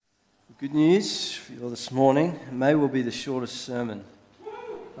Good news for you all this morning. It may well be the shortest sermon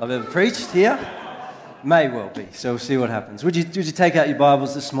I've ever preached here. May well be, so we'll see what happens. Would you take out your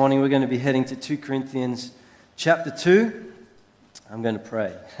Bibles this morning? We're going to be heading to 2 Corinthians chapter 2. I'm going to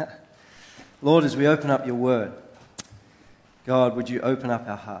pray. Lord, as we open up your word, God, would you open up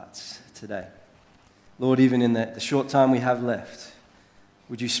our hearts today? Lord, even in the short time we have left,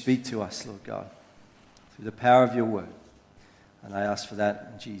 would you speak to us, Lord God, through the power of your word? And I ask for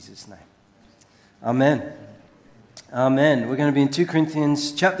that in Jesus' name. Amen. Amen. We're going to be in 2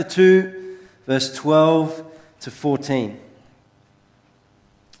 Corinthians chapter 2, verse 12 to 14.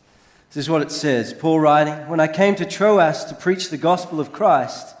 This is what it says. Paul writing, "When I came to Troas to preach the gospel of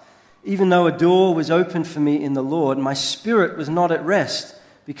Christ, even though a door was opened for me in the Lord, my spirit was not at rest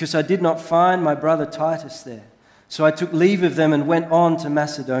because I did not find my brother Titus there. So I took leave of them and went on to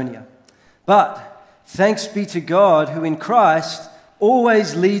Macedonia. But thanks be to God who in Christ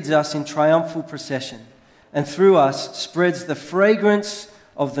always leads us in triumphal procession, and through us spreads the fragrance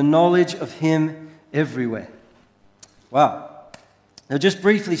of the knowledge of him everywhere." Wow. Now just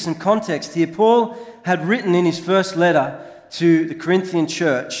briefly, some context here. Paul had written in his first letter to the Corinthian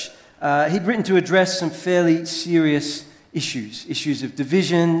church, he'd written to address some fairly serious issues of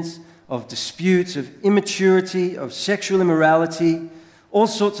divisions, of disputes, of immaturity, of sexual immorality, all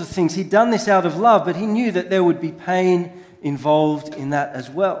sorts of things. He'd done this out of love, but he knew that there would be pain involved in that as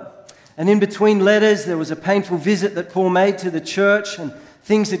well. And in between letters, there was a painful visit that Paul made to the church, and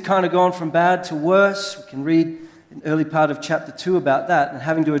things had kind of gone from bad to worse. We can read an early part of chapter 2 about that, and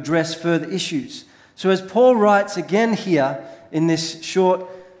having to address further issues. So as Paul writes again here in this short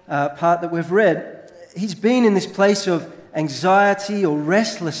part that we've read, he's been in this place of anxiety or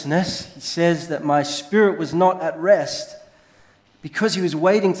restlessness. He says that my spirit was not at rest because he was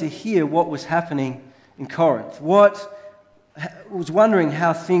waiting to hear what was happening in Corinth. Was wondering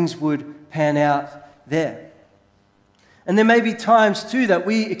how things would pan out there. And there may be times too that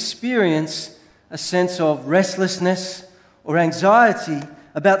we experience a sense of restlessness or anxiety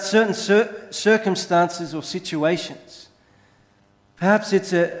about certain circumstances or situations. Perhaps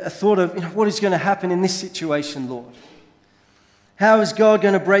it's a thought of, what is going to happen in this situation, Lord? How is God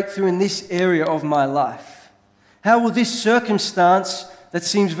going to break through in this area of my life? How will this circumstance that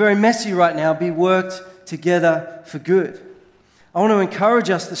seems very messy right now be worked together for good? I want to encourage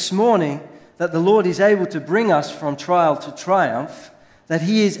us this morning that the Lord is able to bring us from trial to triumph, that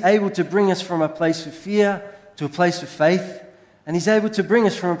he is able to bring us from a place of fear to a place of faith, and he's able to bring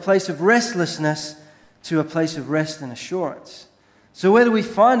us from a place of restlessness to a place of rest and assurance. So whether we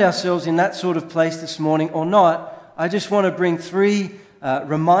find ourselves in that sort of place this morning or not, I just want to bring three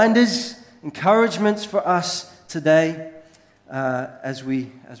reminders, encouragements for us today as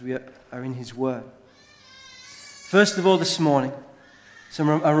we are in his word. First of all, this morning,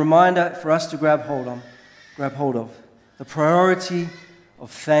 a reminder for us to grab hold of the priority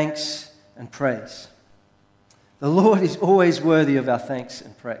of thanks and praise. The Lord is always worthy of our thanks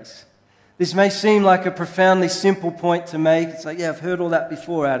and praise. This may seem like a profoundly simple point to make. It's like, I've heard all that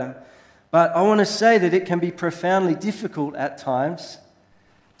before, Adam. But I want to say that it can be profoundly difficult at times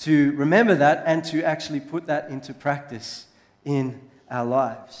to remember that and to actually put that into practice in our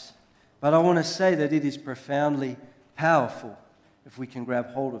lives. But I want to say that it is profoundly powerful if we can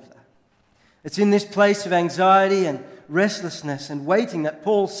grab hold of that. It's in this place of anxiety and restlessness and waiting that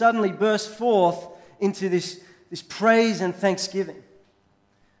Paul suddenly bursts forth into this praise and thanksgiving.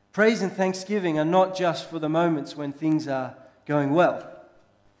 Praise and thanksgiving are not just for the moments when things are going well.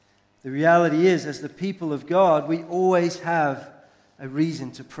 The reality is, as the people of God, we always have a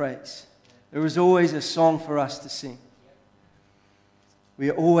reason to praise. There is always a song for us to sing. We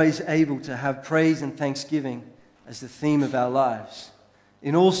are always able to have praise and thanksgiving as the theme of our lives,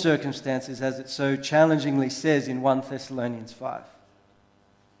 in all circumstances, as it so challengingly says in 1 Thessalonians 5.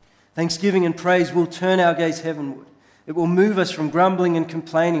 Thanksgiving and praise will turn our gaze heavenward. It will move us from grumbling and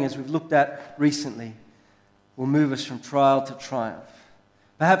complaining, as we've looked at recently. It will move us from trial to triumph.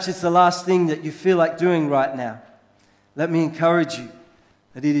 Perhaps it's the last thing that you feel like doing right now. Let me encourage you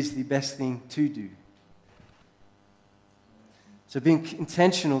that it is the best thing to do. So being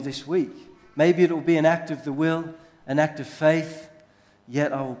intentional this week. Maybe it will be an act of the will, an act of faith,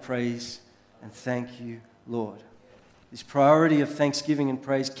 yet I will praise and thank you, Lord. This priority of thanksgiving and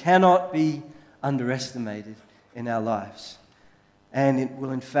praise cannot be underestimated in our lives. And it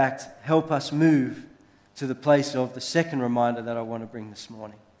will in fact help us move to the place of the second reminder that I want to bring this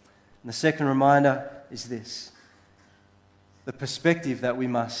morning. And the second reminder is this: the perspective that we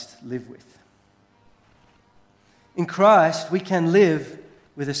must live with. In Christ, we can live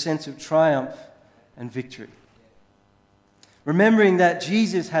with a sense of triumph and victory. Remembering that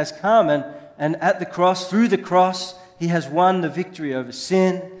Jesus has come and at the cross, through the cross, he has won the victory over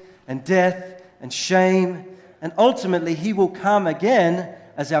sin and death and shame. And ultimately, he will come again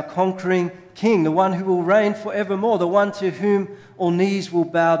as our conquering King, the one who will reign forevermore, the one to whom all knees will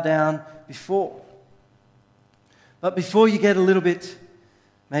bow down before. But before you get a little bit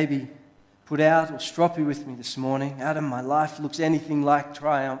maybe put out or stroppy with me this morning, Adam, my life looks anything like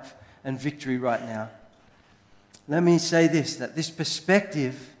triumph and victory right now. Let me say this, that this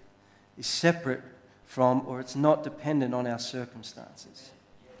perspective is separate from, or it's not dependent on our circumstances.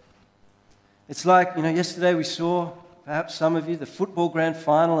 It's like, yesterday we saw, perhaps some of you, the football grand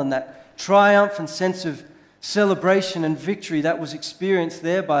final and that triumph and sense of celebration and victory that was experienced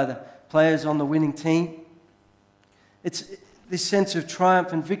there by the players on the winning team. It's this sense of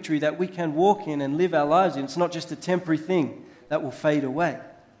triumph and victory that we can walk in and live our lives in. It's not just a temporary thing that will fade away.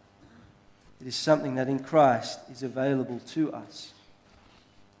 It is something that in Christ is available to us.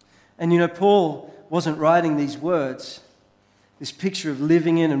 And Paul wasn't writing these words, this picture of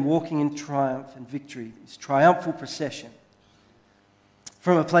living in and walking in triumph and victory, this triumphal procession,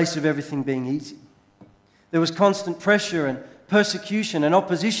 from a place of everything being easy. There was constant pressure and persecution and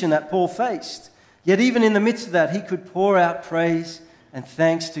opposition that Paul faced. Yet even in the midst of that, he could pour out praise and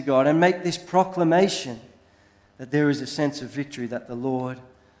thanks to God and make this proclamation that there is a sense of victory that the Lord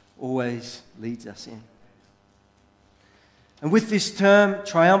always leads us in. And with this term,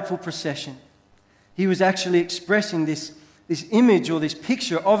 triumphal procession, he was actually expressing this image or this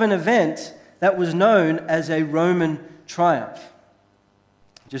picture of an event that was known as a Roman triumph.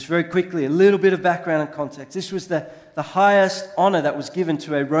 Just very quickly, a little bit of background and context. This was the highest honor that was given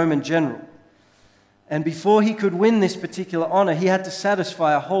to a Roman general. And before he could win this particular honor, he had to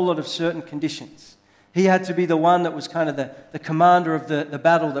satisfy a whole lot of certain conditions. He had to be the one that was kind of the commander of the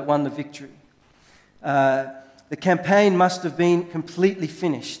battle that won the victory. The campaign must have been completely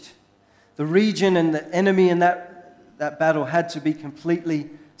finished. The region and the enemy in that battle had to be completely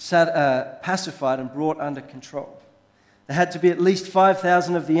pacified and brought under control. There had to be at least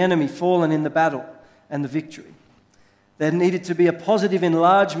 5,000 of the enemy fallen in the battle and the victory. There needed to be a positive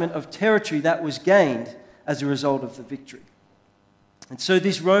enlargement of territory that was gained as a result of the victory. And so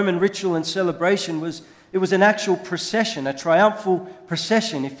this Roman ritual and celebration was an actual procession, a triumphal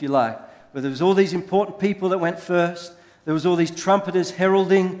procession, if you like, where there was all these important people that went first. There was all these trumpeters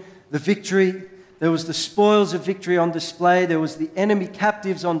heralding the victory. There was the spoils of victory on display. There was the enemy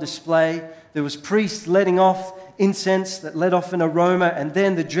captives on display. There was priests letting off incense that let off an aroma. And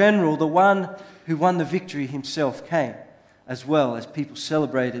then the general, the one who won the victory himself, came as well as people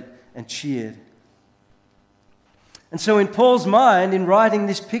celebrated and cheered. And so in Paul's mind, in writing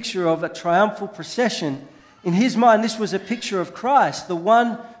this picture of a triumphal procession, in his mind this was a picture of Christ, the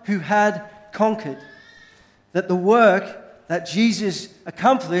one who had conquered. That the work that Jesus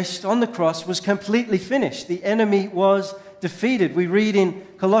accomplished on the cross was completely finished. The enemy was defeated. We read in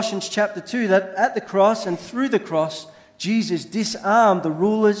Colossians chapter 2 that at the cross and through the cross, Jesus disarmed the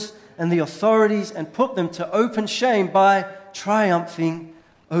rulers and the authorities and put them to open shame by triumphing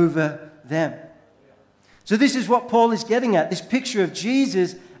over them. So this is what Paul is getting at, this picture of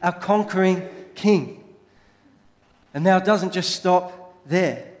Jesus, our conquering King. And now it doesn't just stop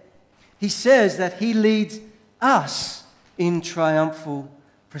there. He says that he leads us in triumphal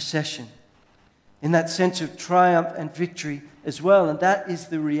procession, in that sense of triumph and victory as well. And that is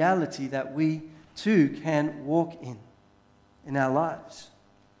the reality that we too can walk in our lives.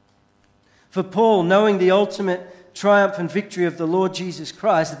 For Paul, knowing the ultimate triumph and victory of the Lord Jesus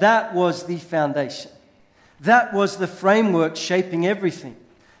Christ, that was the foundation. That was the framework shaping everything.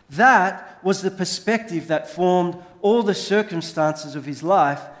 That was the perspective that formed all the circumstances of his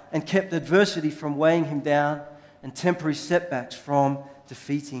life and kept adversity from weighing him down and temporary setbacks from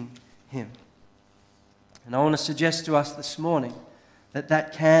defeating him. And I want to suggest to us this morning that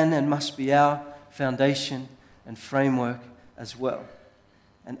that can and must be our foundation and framework as well.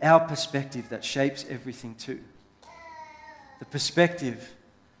 And our perspective that shapes everything too. The perspective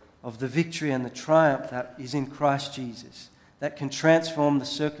of the victory and the triumph that is in Christ Jesus, that can transform the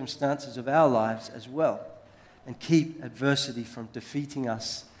circumstances of our lives as well and keep adversity from defeating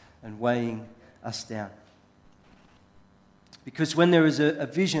us and weighing us down. Because when there is a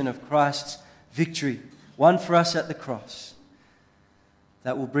vision of Christ's victory, won for us at the cross,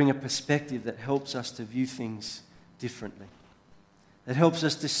 that will bring a perspective that helps us to view things differently. That helps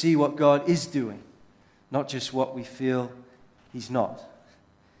us to see what God is doing, not just what we feel He's not.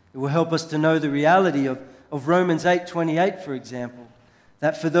 It will help us to know the reality of Romans 8:28, for example,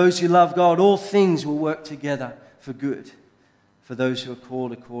 that for those who love God, all things will work together for good, for those who are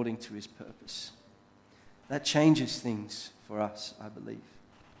called according to His purpose. That changes things for us, I believe.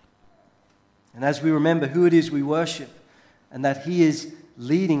 And as we remember who it is we worship and that He is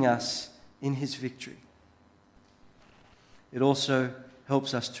leading us in His victory, it also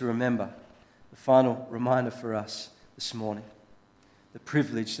helps us to remember the final reminder for us this morning, the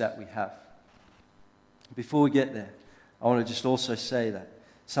privilege that we have. Before we get there, I want to just also say that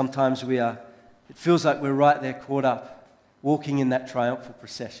sometimes it feels like we're right there caught up, walking in that triumphal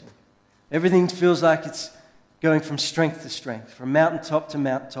procession. Everything feels like it's going from strength to strength, from mountaintop to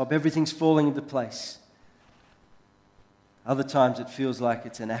mountaintop. Everything's falling into place. Other times it feels like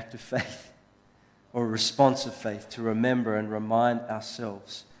it's an act of faith or a response of faith to remember and remind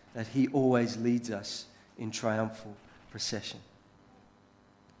ourselves that He always leads us in triumphal procession.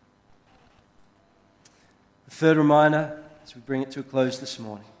 The third reminder, as we bring it to a close this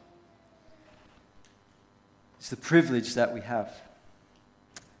morning, is the privilege that we have.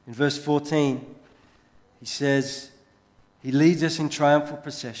 In verse 14, he says, He leads us in triumphal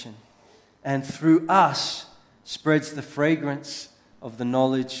procession, and through us spreads the fragrance of the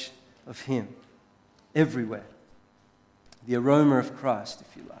knowledge of Him everywhere. The aroma of Christ,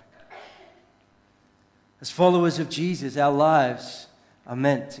 if you like. As followers of Jesus, our lives are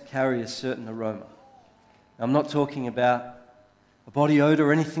meant to carry a certain aroma. Now, I'm not talking about a body odor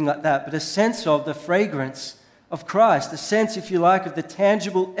or anything like that, but a sense of the fragrance of Christ, a sense, if you like, of the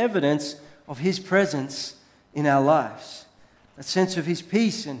tangible evidence of His presence in our lives. A sense of His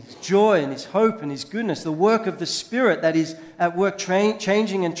peace and His joy and His hope and His goodness, the work of the Spirit that is at work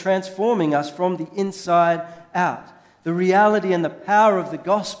changing and transforming us from the inside out. The reality and the power of the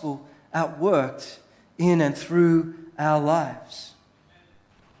gospel outworked in and through our lives.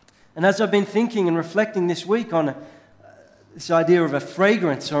 And as I've been thinking and reflecting this week on this idea of a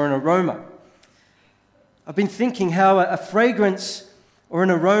fragrance or an aroma, I've been thinking how a fragrance or an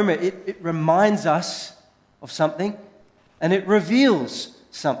aroma, it reminds us of something and it reveals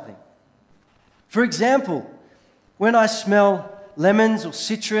something. For example, when I smell lemons or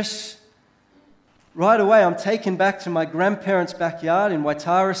citrus, right away I'm taken back to my grandparents' backyard in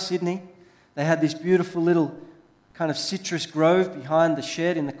Waitara, Sydney. They had this beautiful little kind of citrus grove behind the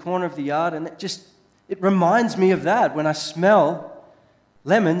shed in the corner of the yard, and it reminds me of that. When I smell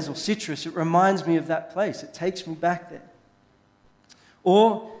lemons or citrus, it reminds me of that place. It takes me back there.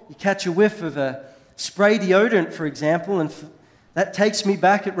 Or you catch a whiff of a spray deodorant, for example, and that takes me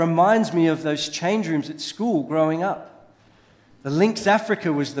back. It reminds me of those change rooms at school growing up. The Lynx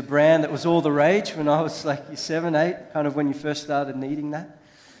Africa was the brand that was all the rage when I was like 7, 8, kind of when you first started needing that.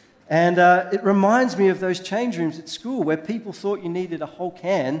 And it reminds me of those change rooms at school where people thought you needed a whole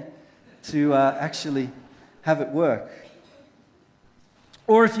can to actually have it work.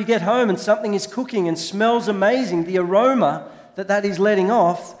 Or if you get home and something is cooking and smells amazing, the aroma that is letting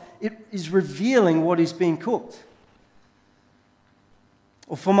off, it is revealing what is being cooked.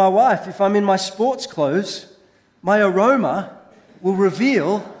 Or for my wife, if I'm in my sports clothes, my aroma will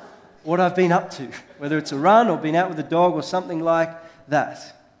reveal what I've been up to, whether it's a run or been out with a dog or something like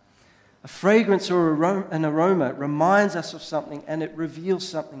that. A fragrance or an aroma reminds us of something and it reveals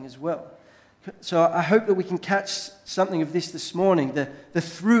something as well. So I hope that we can catch something of this morning, the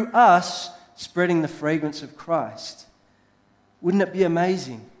through us spreading the fragrance of Christ. Wouldn't it be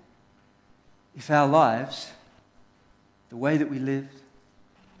amazing if our lives, the way that we lived,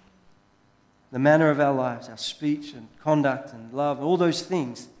 the manner of our lives, our speech and conduct and love, all those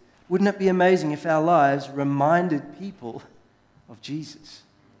things, wouldn't it be amazing if our lives reminded people of Jesus?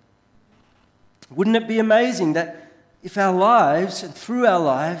 Wouldn't it be amazing that if our lives and through our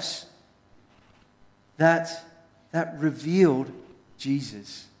lives that revealed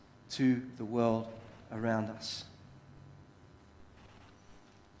Jesus to the world around us?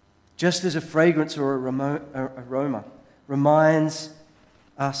 Just as a fragrance or aroma reminds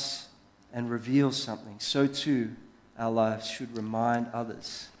us and reveals something, so too our lives should remind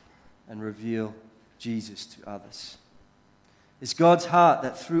others and reveal Jesus to others. It's God's heart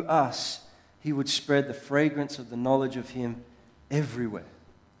that through us He would spread the fragrance of the knowledge of Him everywhere.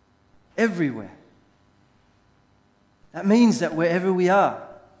 Everywhere. That means that wherever we are,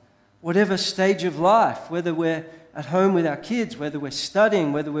 whatever stage of life, whether we're at home with our kids, whether we're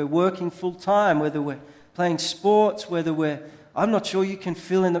studying, whether we're working full-time, whether we're playing sports, whether I'm not sure you can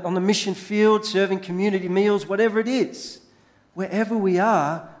fill in on the mission field, serving community meals, whatever it is. Wherever we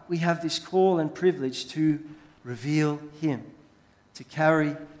are, we have this call and privilege to reveal Him, to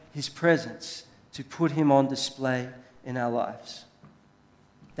carry His presence, to put Him on display in our lives.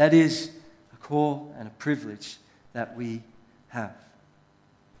 That is a call and a privilege that we have.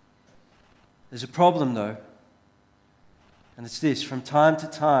 There's a problem though, and it's this: from time to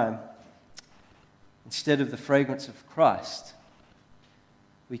time, instead of the fragrance of Christ,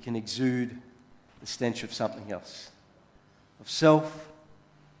 we can exude the stench of something else, of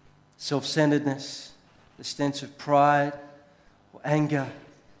self-centeredness, the stench of pride or anger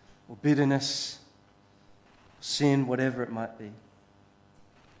or bitterness, or sin, whatever it might be.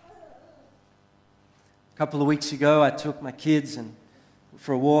 A couple of weeks ago, I took my kids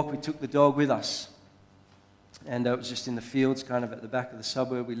for a walk. We took the dog with us. And it was just in the fields, kind of at the back of the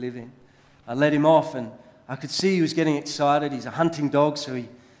suburb we live in. I let him off, and I could see he was getting excited. He's a hunting dog, so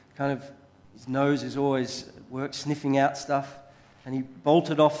his nose is always at work, sniffing out stuff. And he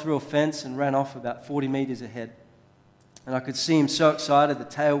bolted off through a fence and ran off about 40 meters ahead. And I could see him so excited, the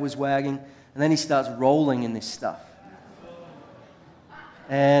tail was wagging, and then he starts rolling in this stuff.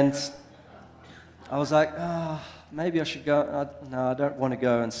 And I was like, maybe I should go. No, I don't want to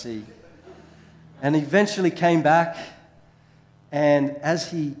go and see. And he eventually came back, and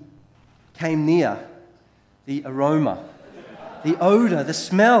as he came near, the aroma, the odor, the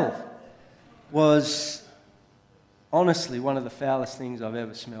smell was honestly one of the foulest things I've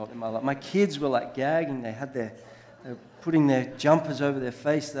ever smelled in my life. My kids were like gagging. They were putting their jumpers over their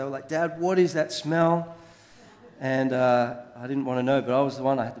face. They were like, "Dad, what is that smell?" And I didn't want to know, but I was the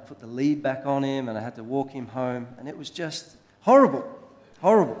one. I had to put the lead back on him, and I had to walk him home. And it was just horrible,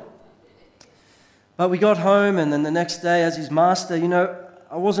 horrible. But we got home, and then the next day, as his master,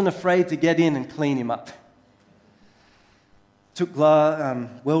 I wasn't afraid to get in and clean him up. Took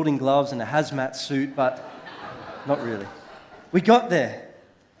welding gloves and a hazmat suit, but not really. We got there,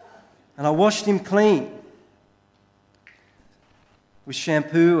 and I washed him clean with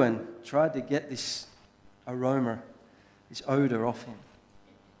shampoo and tried to get this aroma, this odor off him.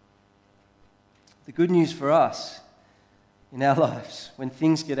 The good news for us in our lives, when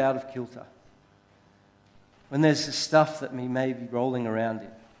things get out of kilter, when there's the stuff that we may be rolling around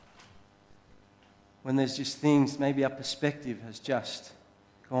in, when there's just things, maybe our perspective has just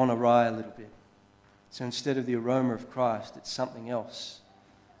gone awry a little bit. So instead of the aroma of Christ, it's something else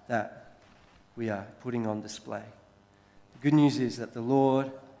that we are putting on display. The good news is that the Lord,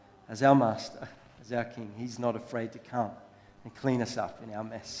 as our Master, as our King, He's not afraid to come and clean us up in our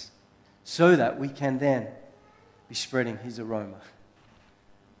mess, so that we can then be spreading His aroma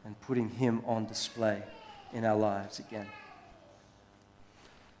and putting Him on display in our lives again.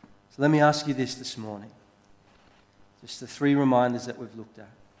 So let me ask you this morning. Just the 3 reminders that we've looked at.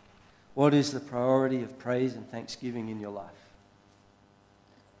 What is the priority of praise and thanksgiving in your life?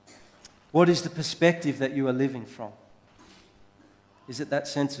 What is the perspective that you are living from? Is it that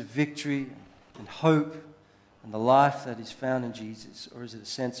sense of victory and hope and the life that is found in Jesus? Or is it a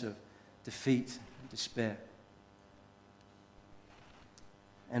sense of defeat and despair?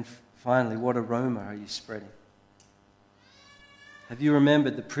 And finally, what aroma are you spreading? Have you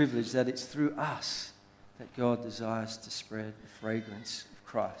remembered the privilege that it's through us that God desires to spread the fragrance of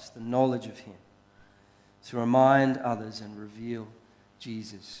Christ, the knowledge of Him, to remind others and reveal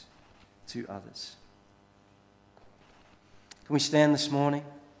Jesus to others? Can we stand this morning?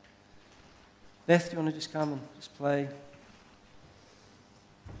 Beth, do you want to just come and just play?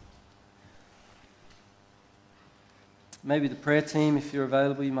 Maybe the prayer team, if you're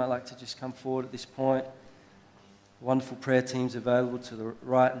available, you might like to just come forward at this point. Wonderful prayer teams available to the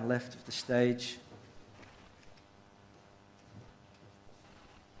right and left of the stage.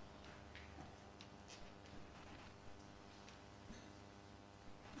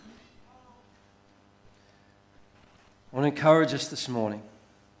 I want to encourage us this morning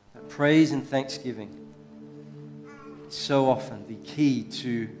that praise and thanksgiving is so often the key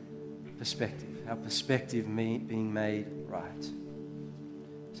to perspective, our perspective being made right.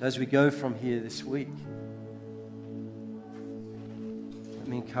 So as we go from here this week, let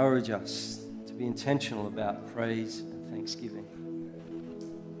me encourage us to be intentional about praise and thanksgiving.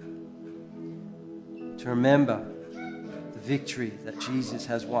 To remember the victory that Jesus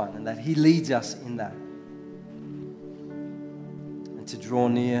has won and that He leads us in that. And to draw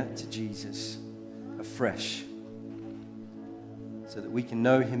near to Jesus afresh so that we can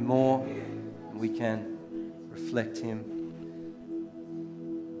know Him more and we can reflect Him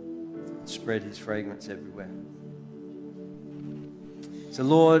and spread His fragrance everywhere. So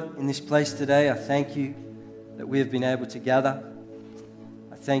Lord, in this place today, I thank You that we have been able to gather.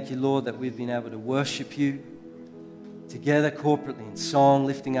 I thank You, Lord, that we've been able to worship You together corporately in song,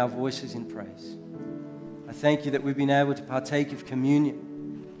 lifting our voices in praise. I thank You that we've been able to partake of communion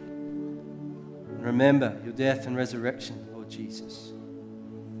and remember Your death and resurrection, Lord Jesus.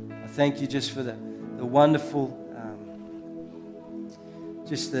 I thank You just for the wonderful,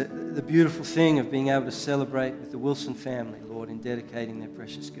 just the beautiful thing of being able to celebrate with the Wilson family, Lord, in dedicating their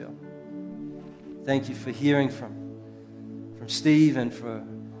precious girl. Thank Thank you for hearing from Steve and for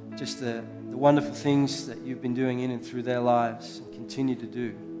just the wonderful things that you've been doing in and through their lives and continue to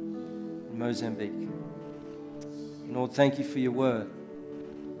do in Mozambique. And Lord, thank you for your word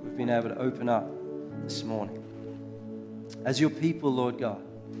we've been able to open up this morning. As your people, Lord God,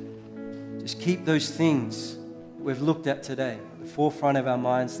 just keep those things we've looked at today at the forefront of our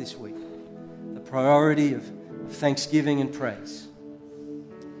minds this week. The priority of thanksgiving and praise.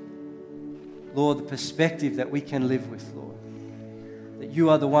 Lord, the perspective that we can live with, Lord. That you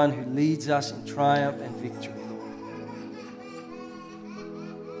are the one who leads us in triumph and victory, Lord.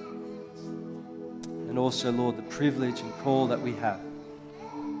 And also, Lord, the privilege and call that we have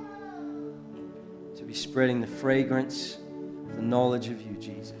to be spreading the fragrance of the knowledge of you,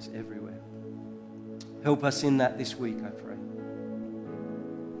 Jesus, everywhere. Help us in that this week, I pray.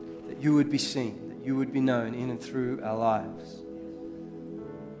 That you would be seen, that you would be known in and through our lives.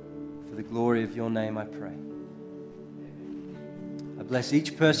 For the glory of your name, I pray. I bless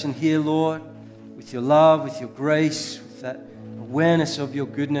each person here, Lord, with your love, with your grace, with that awareness of your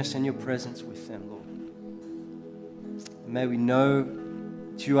goodness and your presence with them, Lord. And may we know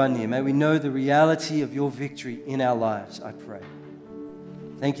that you are near. May we know the reality of your victory in our lives, I pray.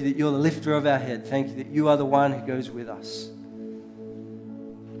 Thank you that you're the lifter of our head. Thank you that you are the one who goes with us.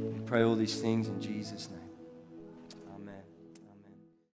 We pray all these things in Jesus' name.